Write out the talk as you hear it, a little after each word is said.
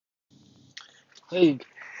Hey,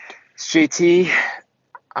 it's JT.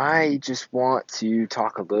 I just want to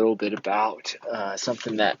talk a little bit about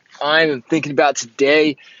something that I'm thinking about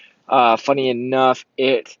today. Funny enough,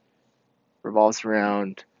 it revolves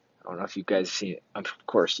around, I don't know if you guys have seen it. Of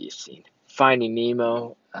course, you've seen Finding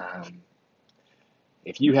Nemo.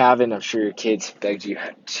 If you haven't, I'm sure your kids begged you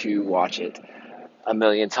to watch it a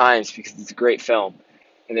million times because it's a great film.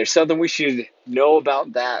 And there's something we should know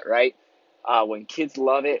about that, right? When kids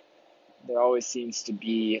love it, there always seems to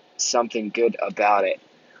be something good about it.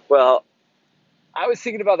 Well, I was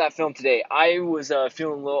thinking about that film today. I was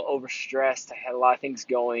feeling a little overstressed. I had a lot of things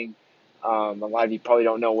going. A lot of you probably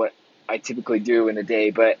don't know what I typically do in a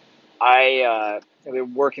day, but I've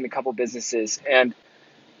been working a couple businesses, and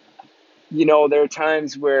there are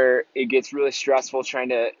times where it gets really stressful trying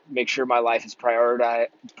to make sure my life is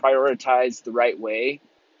prioritized the right way,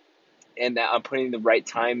 and that I'm putting the right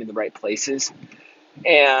time in the right places.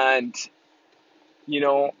 And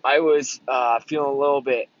I was feeling a little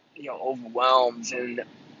bit overwhelmed and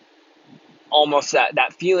almost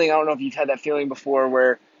that feeling. I don't know if you've had that feeling before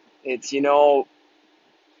where it's, I'm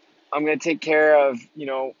going to take care of,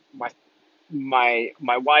 my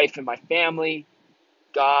wife and my family,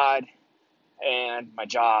 God, and my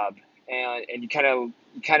job. And you kind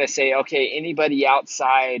of say, okay, anybody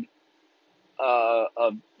outside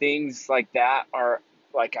of things like that are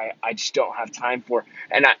like I just don't have time for.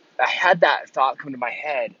 And I had that thought come to my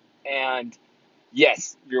head. And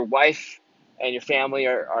yes, your wife and your family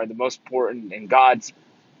are the most important, and God's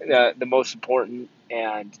the most important.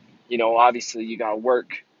 And obviously you gotta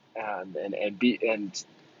work, and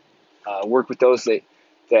work with those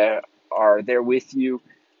that are there with you,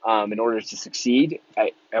 in order to succeed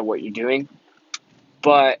at what you're doing.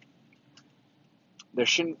 But there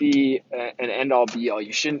shouldn't be an end all be all.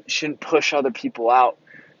 You shouldn't push other people out,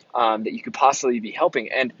 that you could possibly be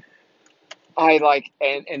helping. And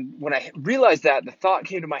and when I realized that, the thought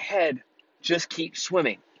came to my head: just keep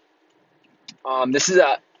swimming. This is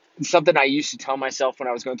something I used to tell myself when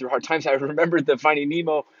I was going through hard times. I remembered the Finding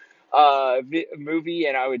Nemo movie,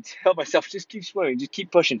 and I would tell myself, just keep swimming, just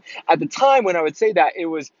keep pushing. At the time when I would say that, it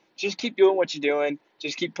was just keep doing what you're doing,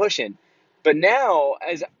 just keep pushing. But now,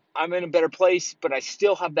 as I'm in a better place, but I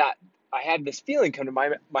still have that, I had this feeling come to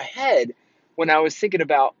my head when I was thinking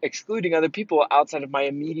about excluding other people outside of my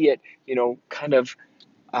immediate, kind of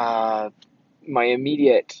uh, my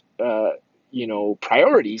immediate,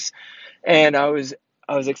 priorities. And I was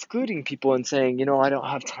excluding people and saying, I don't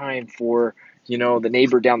have time for, the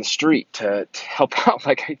neighbor down the street to help out.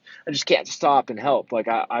 Like I just can't stop and help. Like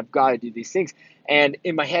I've got to do these things. And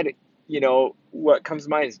in my head, what comes to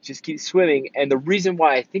mind is just keep swimming. And the reason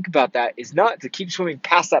why I think about that is not to keep swimming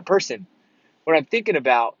past that person. What I'm thinking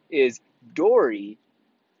about is Dory,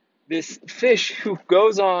 this fish who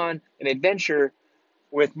goes on an adventure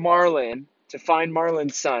with Marlin to find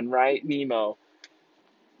Marlin's son, right? Nemo.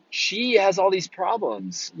 She has all these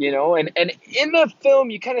problems, and in the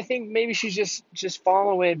film you kind of think maybe she's just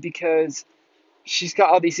following because she's got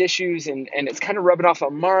all these issues, and it's kind of rubbing off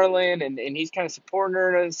on Marlin, and he's kind of supporting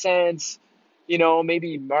her in a sense.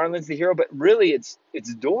 Maybe Marlin's the hero, but really it's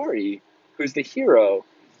Dory who's the hero.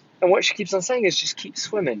 And what she keeps on saying is just keep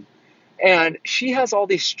swimming. And she has all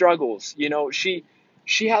these struggles,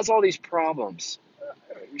 she has all these problems.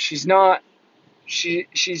 She's not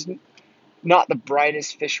the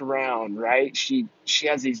brightest fish around, right? She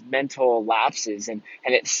has these mental lapses, and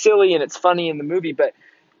it's silly and it's funny in the movie, but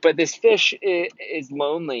this fish is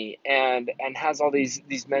lonely and has all these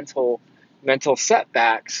mental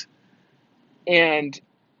setbacks. And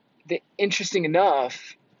interesting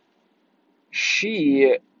enough,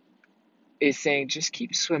 she is saying, just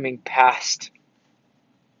keep swimming past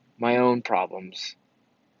my own problems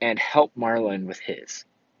and help Marlin with his.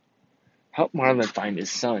 Help Marlin find his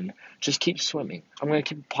son. Just keep swimming. I'm going to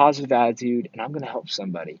keep a positive attitude, and I'm going to help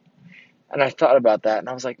somebody. And I thought about that, and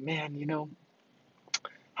I was like, man,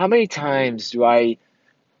 how many times do I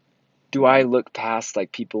look past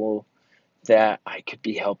like people that I could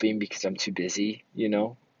be helping because I'm too busy,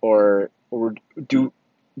 or do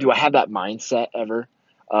do I have that mindset ever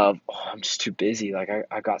of, oh, I'm just too busy, like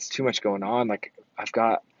I got too much going on, like I've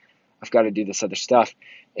got to do this other stuff.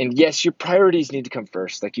 And yes, your priorities need to come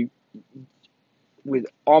first. Like, with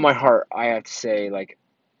all my heart, I have to say, like,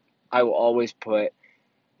 I will always put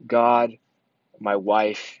God, my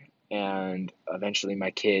wife, and eventually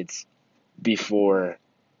my kids before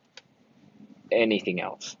anything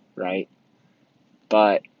else, right?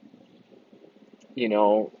 But, you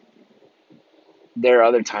know, there are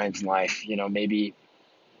other times in life, maybe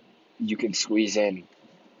you can squeeze in,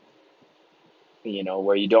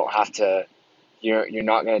 where you don't have to you're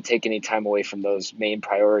not going to take any time away from those main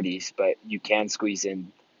priorities, but you can squeeze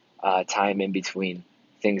in time in between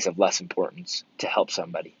things of less importance to help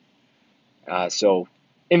somebody. So,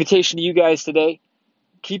 invitation to you guys today: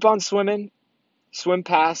 keep on swimming, swim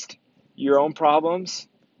past your own problems,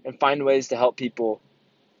 and find ways to help people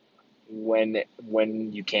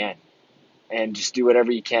when you can, and just do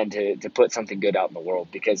whatever you can to put something good out in the world,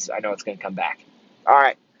 because I know it's going to come back. All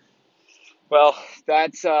right. Well,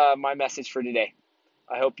 that's my message for today.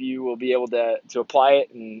 I hope you will be able to apply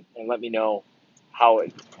it and let me know how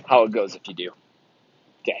it goes if you do.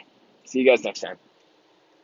 Okay. See you guys next time.